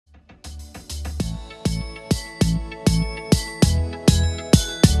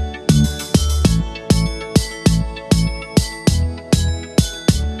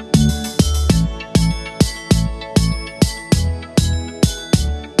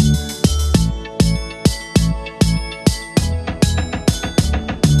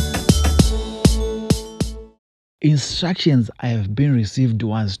Instructions I have been received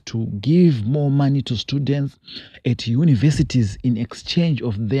was to give more money to students at universities in exchange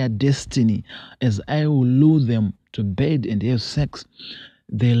of their destiny, as I will lure them to bed and have sex.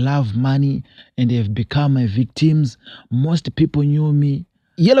 They love money and they have become my victims. Most people knew me.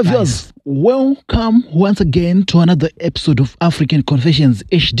 Yellow viewers, welcome once again to another episode of African Confessions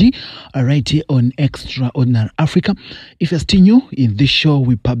HD, right here on Extraordinary Africa. If you're still new in this show,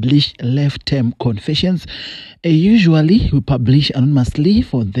 we publish left-term confessions. Usually, we publish anonymously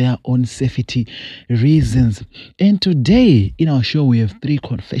for their own safety reasons. And today, in our show, we have 3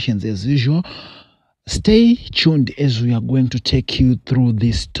 confessions as usual. Stay tuned as we are going to take you through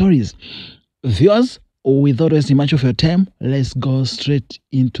these stories. Viewers, without wasting much of your time, let's go straight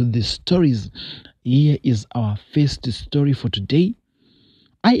into the stories. Here is our first story for today.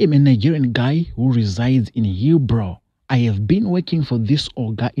 I am a Nigerian guy who resides in Hillbrow. I have been working for this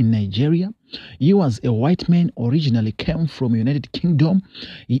Oga in Nigeria. He was a white man, originally came from United Kingdom.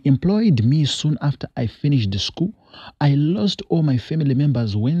 He employed me soon after I finished the school. I lost all my family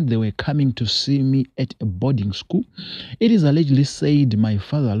members when they were coming to see me at a boarding school. It is allegedly said my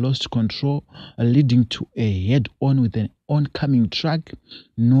father lost control, leading to a head-on with an oncoming truck.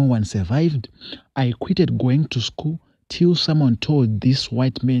 No one survived. I quitted going to school till someone told this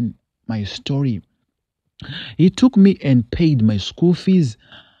white man my story. He took me and paid my school fees.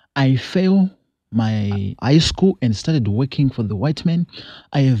 I failed my high school and started working for the white man.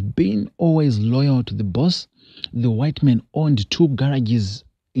 I have been always loyal to the boss. The white man owned 2 garages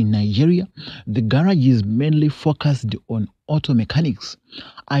in Nigeria. The garages mainly focused on auto mechanics.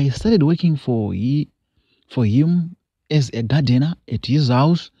 I started working for him as a gardener at his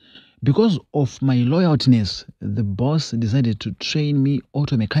house. Because of my loyaltiness, the boss decided to train me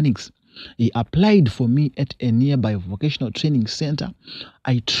auto mechanics. He applied for me at a nearby vocational training center.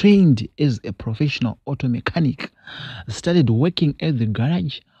 I trained as a professional auto mechanic, started working at the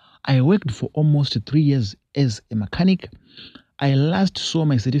garage. I worked for almost 3 years as a mechanic. I last saw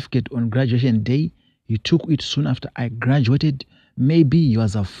my certificate on graduation day. He took it soon after I graduated. Maybe he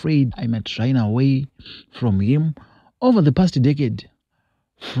was afraid I might run away from him. Over the past decade,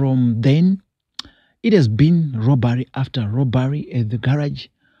 from then, it has been robbery after robbery at the garage.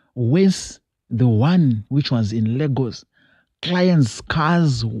 Where's the one which was in Lagos? Clients'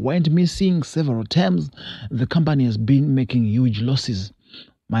 cars went missing several times. The company has been making huge losses.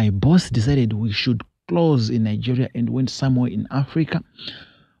 My boss decided we should close in Nigeria and went somewhere in Africa.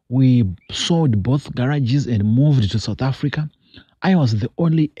 We sold both garages and moved to South Africa. I was the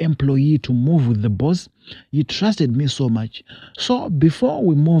only employee to move with the boss. He trusted me so much. So before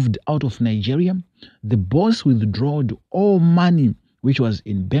we moved out of Nigeria, the boss withdrew all money which was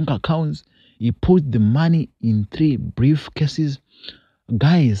in bank accounts. He put the money in 3 briefcases.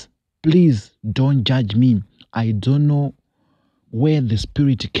 Guys, please don't judge me. I don't know where the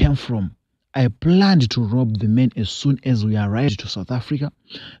spirit came from. I planned to rob the man as soon as we arrived to South Africa.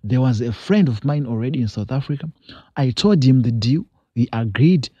 There was a friend of mine already in South Africa. I told him the deal. He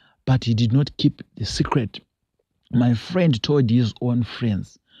agreed, but he did not keep the secret. My friend told his own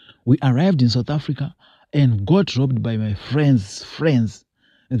friends. We arrived in South Africa and got robbed by my friend's friends.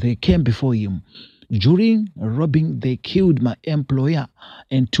 They came before him. During robbing, they killed my employer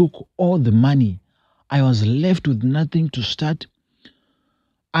and took all the money. I was left with nothing to start.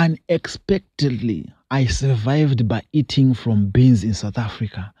 Unexpectedly, I survived by eating from beans in South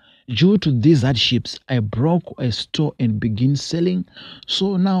Africa. Due to these hardships, I broke a store and began selling.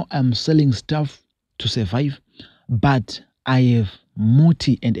 So now I'm selling stuff to survive. But I have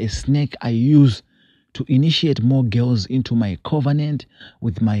Muti and a snake I use to initiate more girls into my covenant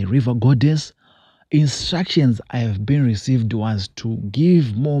with my river goddess. Instructions I have been received was to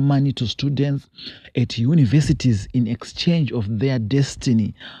give more money to students at universities in exchange of their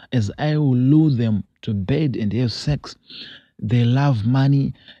destiny, as I will lure them to bed and have sex. They love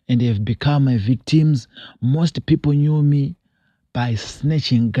money and they have become my victims. Most people knew me by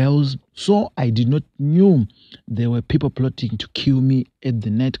snatching girls, so I did not know there were people plotting to kill me at the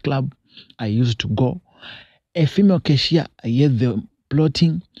nightclub I used to go. A female cashier heard the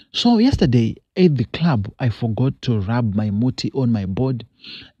plotting. So yesterday at the club, I forgot to rub my muti on my board.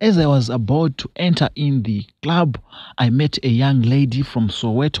 As I was about to enter in the club, I met a young lady from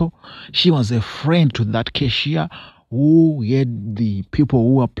Soweto. She was a friend to that cashier who had the people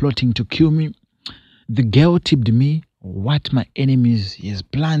who were plotting to kill me. The girl tipped me what my enemies has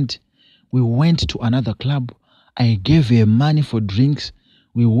planned. We went to another club. I gave her money for drinks.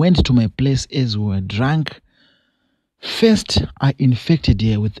 We went to my place as we were drunk. First, I infected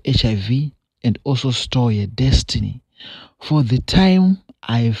her with HIV and also stole her destiny. For the time,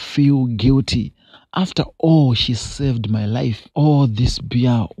 I feel guilty. After all, she saved my life. All this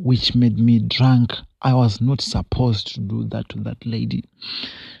beer which made me drunk. I was not supposed to do that to that lady.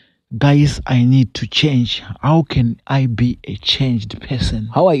 Guys, I need to change. How can I be a changed person?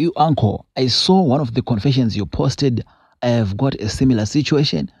 How are you, uncle? I saw one of the confessions you posted. I have got a similar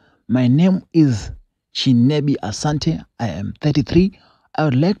situation. My name is Chinebi Asante. I am 33. I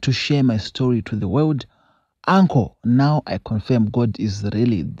would like to share my story to the world. Uncle, now I confirm God is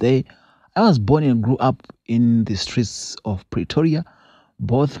really there. I was born and grew up in the streets of Pretoria.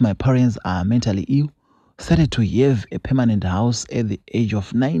 Both my parents are mentally ill. Started to have a permanent house at the age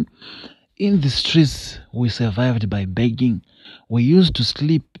of 9. In the streets, we survived by begging. We used to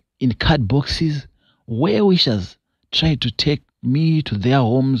sleep in card boxes. Well wishers tried to take me to their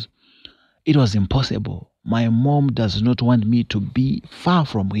homes. It was impossible. My mom does not want me to be far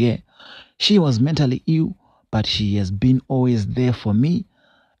from here. She was mentally ill, but she has been always there for me.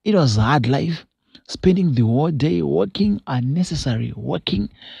 It was a hard life, spending the whole day working, unnecessary working,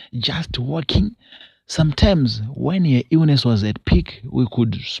 just working. Sometimes, when your illness was at peak, we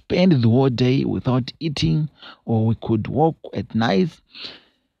could spend the whole day without eating, or we could work at night.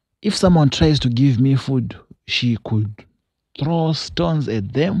 If someone tries to give me food, she could throw stones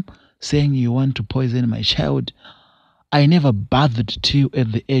at them, saying, "You want to poison my child." I never bathed till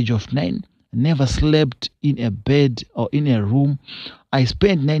at the age of 9, never slept in a bed or in a room. I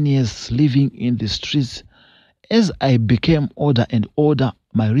spent 9 years living in the streets. As I became older and older,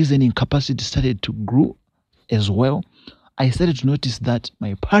 my reasoning capacity started to grow as well. I started to notice that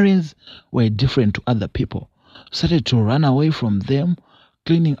my parents were different to other people. Started to run away from them,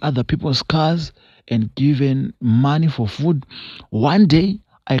 cleaning other people's cars and giving money for food. One day,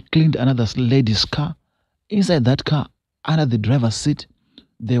 I cleaned another lady's car. Inside that car, under the driver's seat,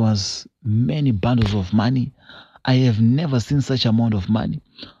 there was many bundles of money. I have never seen such amount of money.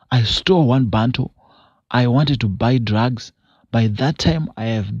 I stole one bundle. I wanted to buy drugs. By that time, I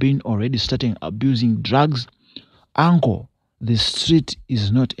have been already starting abusing drugs. Uncle, the street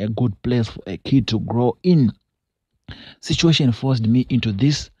is not a good place for a kid to grow in. Situation forced me into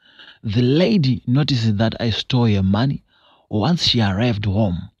this. The lady noticed that I stole her money. Once she arrived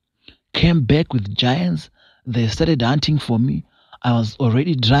home, came back with giants. They started hunting for me. I was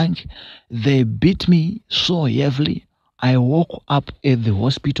already drunk. They beat me so heavily. I woke up at the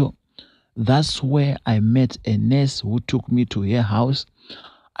hospital. That's where I met a nurse who took me to her house.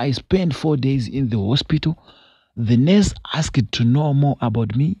 I spent 4 days in the hospital. The nurse asked to know more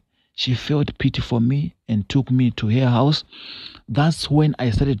about me. She felt pity for me and took me to her house. That's when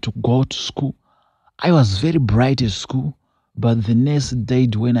I started to go to school. I was very bright at school, but the nurse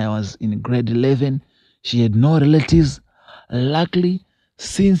died when I was in grade 11. She had no relatives. Luckily,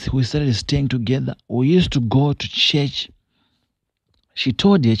 since we started staying together, we used to go to church. She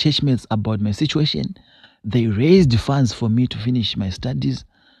told her churchmates about my situation. They raised funds for me to finish my studies.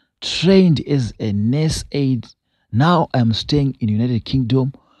 Trained as a nurse aide. Now I'm staying in United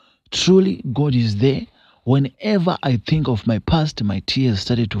Kingdom. Truly, God is there. Whenever I think of my past, my tears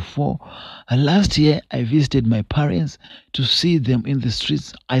started to fall. Last year, I visited my parents to see them in the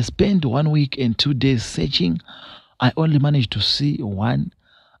streets. I spent 1 week and 2 days searching. I only managed to see one.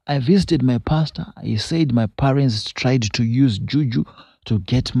 I visited my pastor. He said my parents tried to use juju to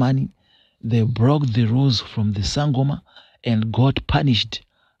get money. They broke the rules from the Sangoma and got punished.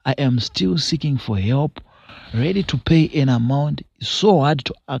 I am still seeking for help, ready to pay an amount. It's so hard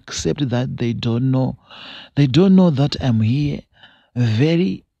to accept that they don't know. They don't know that I'm here.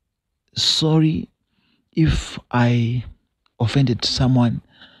 Very sorry if I offended someone.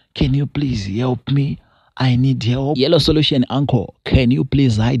 Can you please help me? I need help. Yellow Solution Uncle, can you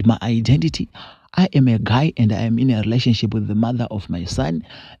please hide my identity? I am a guy and I am in a relationship with the mother of my son.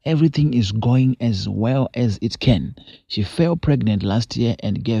 Everything is going as well as it can. She fell pregnant last year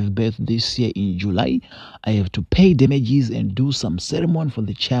and gave birth this year in July. I have to pay damages and do some ceremony for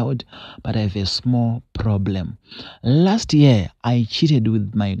the child, but I have a small problem. Last year, I cheated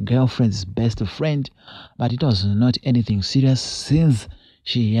with my girlfriend's best friend, but it was not anything serious since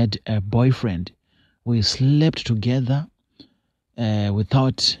she had a boyfriend. We slept together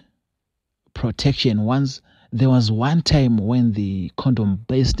without protection. Once there was one time when the condom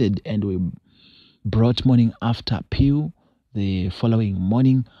busted and we brought morning after pill the following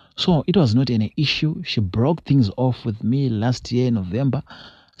morning. So it was not an issue. She broke things off with me last year, November,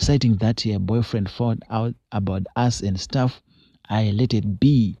 citing that her boyfriend found out about us and stuff. I let it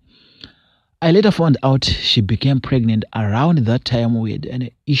be. I later found out she became pregnant. Around that time, we had an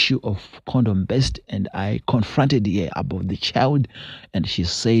issue of condom bust, and I confronted her about the child, and she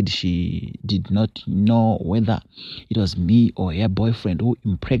said she did not know whether it was me or her boyfriend who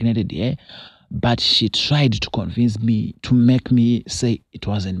impregnated her. but she tried to convince me, to make me say it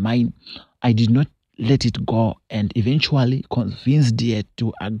wasn't mine. I did not let it go and eventually convinced her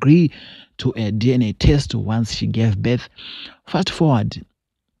to agree to a DNA test once she gave birth. Fast forward,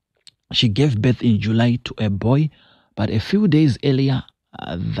 she gave birth in July to a boy, but a few days earlier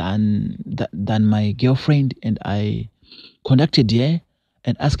than my girlfriend, and I contacted her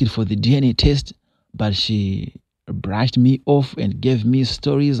and asked for the DNA test, but she brushed me off and gave me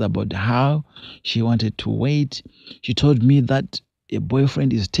stories about how she wanted to wait. She told me that a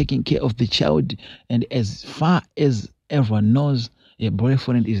boyfriend is taking care of the child, and as far as everyone knows, a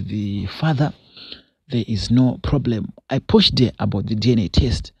boyfriend is the father. There is no problem. I pushed her about the DNA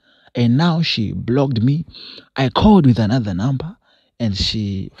test, and now she blocked me. I called with another number, and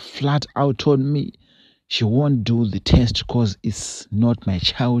she flat out told me she won't do the test because it's not my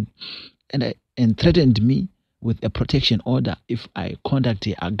child, and threatened me with a protection order if I contact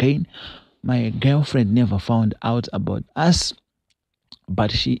her again. My girlfriend never found out about us,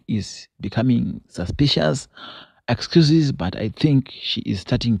 but she is becoming suspicious. Excuses, but I think she is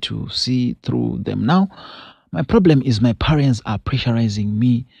starting to see through them now. My problem is my parents are pressurizing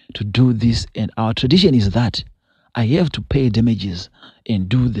me to do this, and our tradition is that I have to pay damages and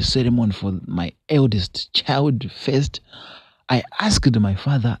do the ceremony for my eldest child first. I asked my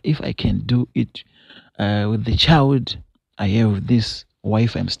father if I can do it with the child. I have this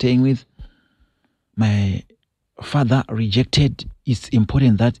wife I'm staying with. My father rejected. It's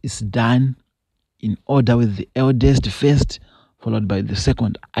important that it's done in order with the eldest first, followed by the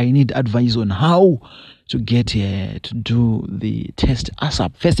second. I need advice on how to get here to do the test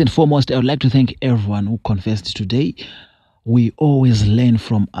ASAP. First and foremost, I would like to thank everyone who confessed today. We always learn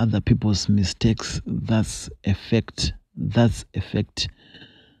from other people's mistakes. That's effect.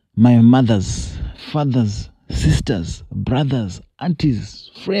 My mothers, fathers, sisters, brothers, aunties,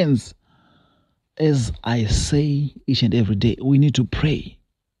 friends. As I say each and every day, we need to pray.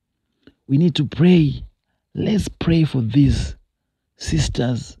 We need to pray. Let's pray for these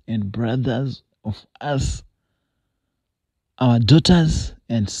sisters and brothers of us, our daughters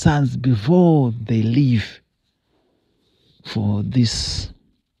and sons, before they leave for this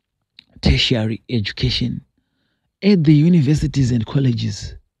tertiary education. At the universities and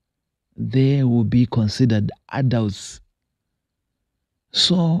colleges, they will be considered adults.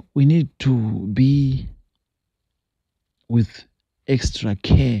 So we need to be with extra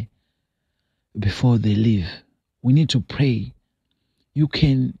care before they leave. We need to pray. You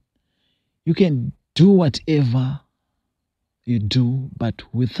can do whatever you do, but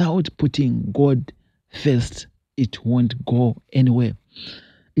without putting God first, it won't go anywhere.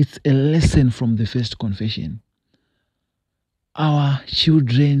 It's a lesson from the first confession. Our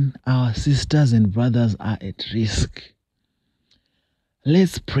children, our sisters and brothers are at risk.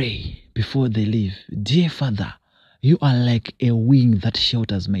 Let's pray before they leave. Dear Father, you are like a wing that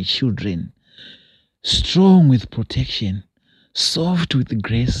shelters my children, strong with protection, soft with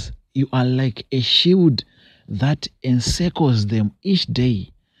grace. You are like a shield that encircles them each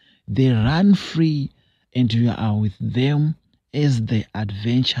day. They run free and you are with them as they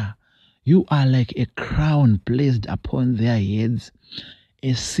adventure. You are like a crown placed upon their heads,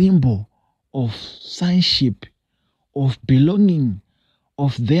 a symbol of sonship, of belonging,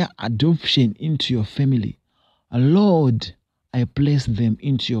 of their adoption into your family. Lord, I place them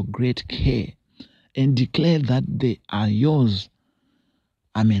into your great care and declare that they are yours.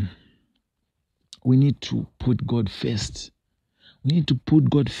 Amen. We need to put God first. We need to put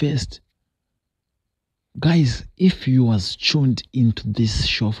God first. Guys, if you was tuned into this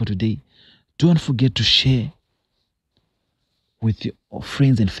show for today, don't forget to share with your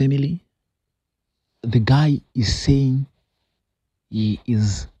friends and family. The guy is saying he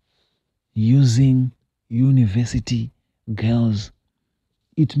is using university girls.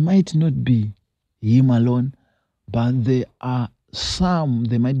 It might not be him alone, but there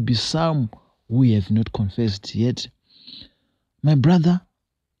might be some who have not confessed yet. My brother,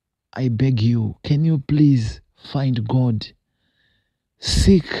 I beg you, can you please find God?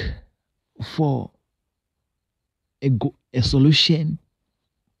 Seek for a solution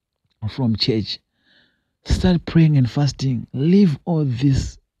from church. Start praying and fasting. Leave all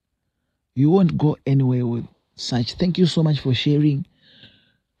this. You won't go anywhere with such. Thank you so much for sharing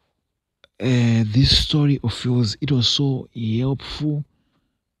this story of yours. It was so helpful.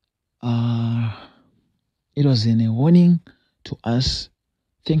 It was a warning to us.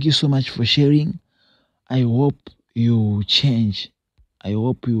 Thank you so much for sharing. I hope you change. I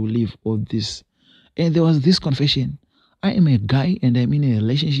hope you leave all this. And there was this confession. I am a guy and I'm in a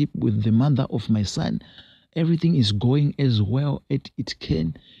relationship with the mother of my son. Everything is going as well as it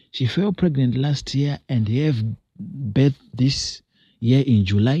can. She fell pregnant last year and gave birth this year in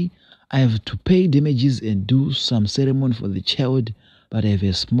July. I have to pay damages and do some ceremony for the child, but I have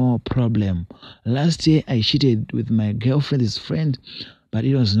a small problem. Last year I cheated with my girlfriend's friend, but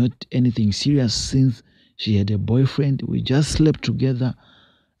it was not anything serious since she had a boyfriend. We just slept together.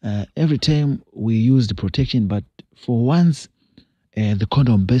 Every time we used protection, but for once the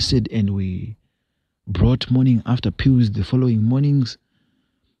condom busted and we brought morning after pills the following mornings.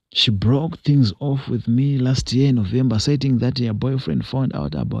 She broke things off with me last year in November, citing that her boyfriend found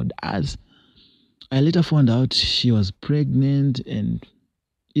out about us. I later found out she was pregnant and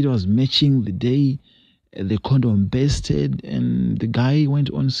it was matching the day the condom busted, and the guy went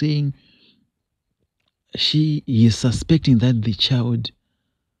on saying she is suspecting that the child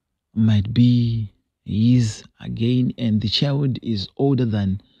might be his again, and the child is older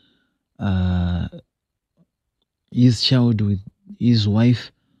than his child with his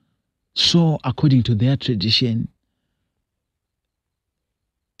wife. So according to their tradition,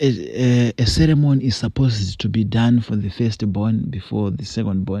 a ceremony is supposed to be done for the firstborn before the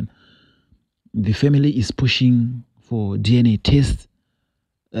secondborn. The family is pushing for DNA tests.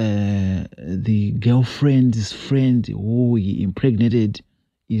 The girlfriend's friend who he impregnated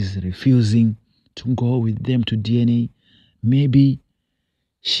is refusing to go with them to DNA. Maybe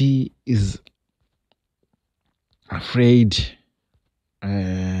she is afraid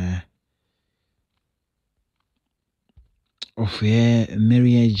of her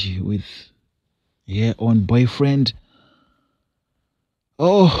marriage with her own boyfriend.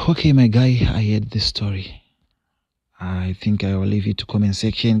 Oh, okay, my guy, I heard this story. I think I will leave it to comment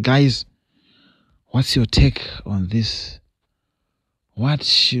section. Guys, what's your take on this? What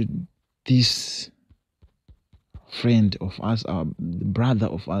should this friend of us, our brother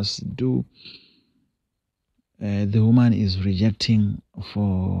of us, do? The woman is rejecting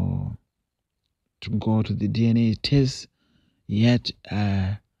to go to the DNA test, yet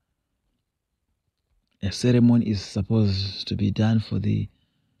a ceremony is supposed to be done for the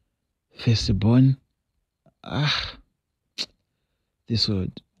firstborn. This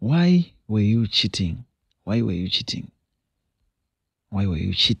word. Why were you cheating? Why were you cheating? Why were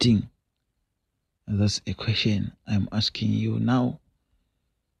you cheating? That's a question I'm asking you now.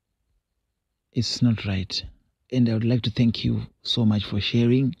 It's not right. And I would like to thank you so much for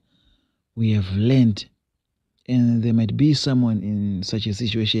sharing. We have learned, and there might be someone in such a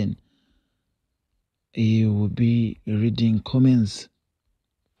situation. You will be reading comments.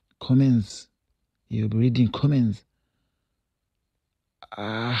 You'll be reading comments.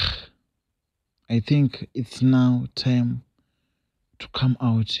 I think it's now time to come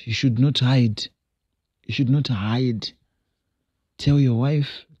out. You should not hide. You should not hide. Tell your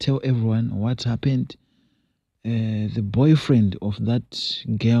wife, tell everyone what happened. The boyfriend of that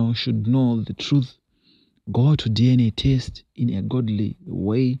girl should know the truth. Go to DNA test in a godly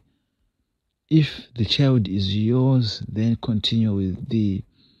way. If the child is yours, then continue with the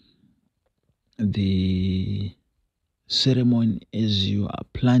ceremony as you are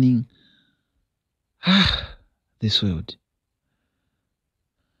planning. This world.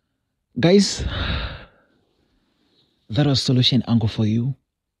 Guys, that was Solution Angle for you.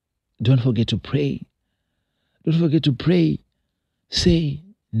 Don't forget to pray. Don't forget to pray. Say,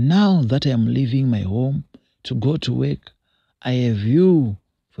 now that I am leaving my home to go to work, I have you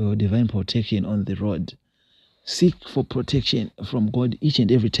for your divine protection on the road. Seek for protection from God each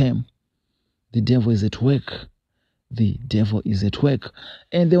and every time. The devil is at work. The devil is at work.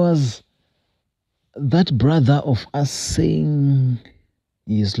 And there was that brother of us saying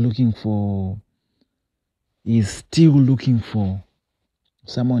he is still looking for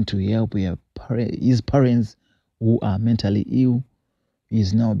someone to help his parents who are mentally ill. He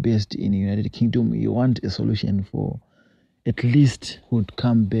is now based in the United Kingdom. He wants a solution for at least would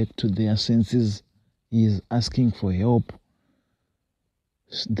come back to their senses. He is asking for help.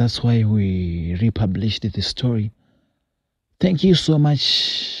 That's why we republished the story. Thank you so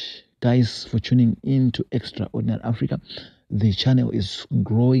much, guys, for tuning in to Extraordinary Africa. The channel is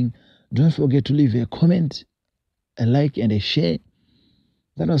growing. Don't forget to leave a comment, a like, and a share.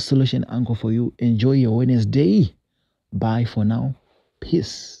 That was Solution Angle for you. Enjoy your Wednesday. Bye for now.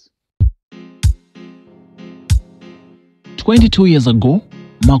 Peace. 22 years ago,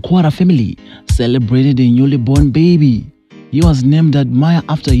 Makwara family celebrated a newly born baby. He was named Admire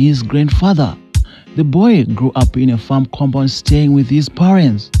after his grandfather. The boy grew up in a farm compound staying with his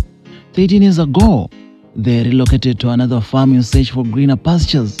parents. 13 years ago, they relocated to another farm in search for greener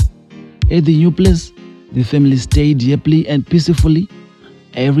pastures. At the new place, the family stayed happily and peacefully.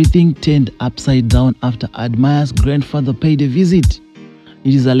 Everything turned upside down after Admaya's grandfather paid a visit.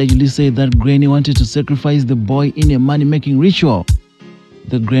 It is allegedly said that Granny wanted to sacrifice the boy in a money-making ritual.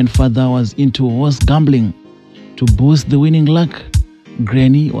 The grandfather was into horse gambling. To boost the winning luck,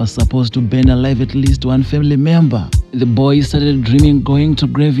 Granny was supposed to burn alive at least one family member. The boy started dreaming going to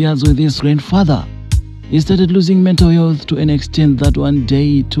graveyards with his grandfather. He started losing mental health to an extent that one day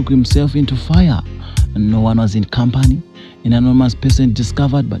he took himself into fire. No one was in company. An anonymous person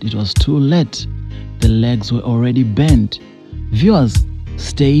discovered, but it was too late. The legs were already bent. Viewers,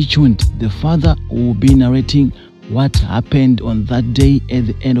 stay tuned. The father will be narrating what happened on that day at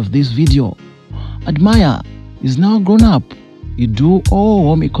the end of this video. Admaya is now grown up. You do all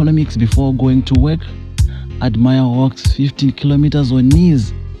home economics before going to work. Admaya walks 15 kilometers on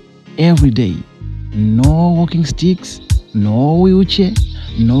knees every day. No walking sticks, no wheelchair,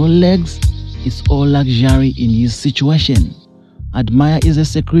 no legs. It's all luxury in his situation. Admaya is a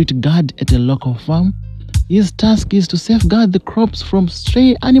security guard at a local farm. His task is to safeguard the crops from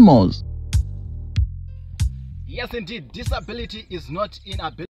stray animals. Yes, indeed, disability is not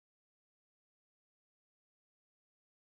inability.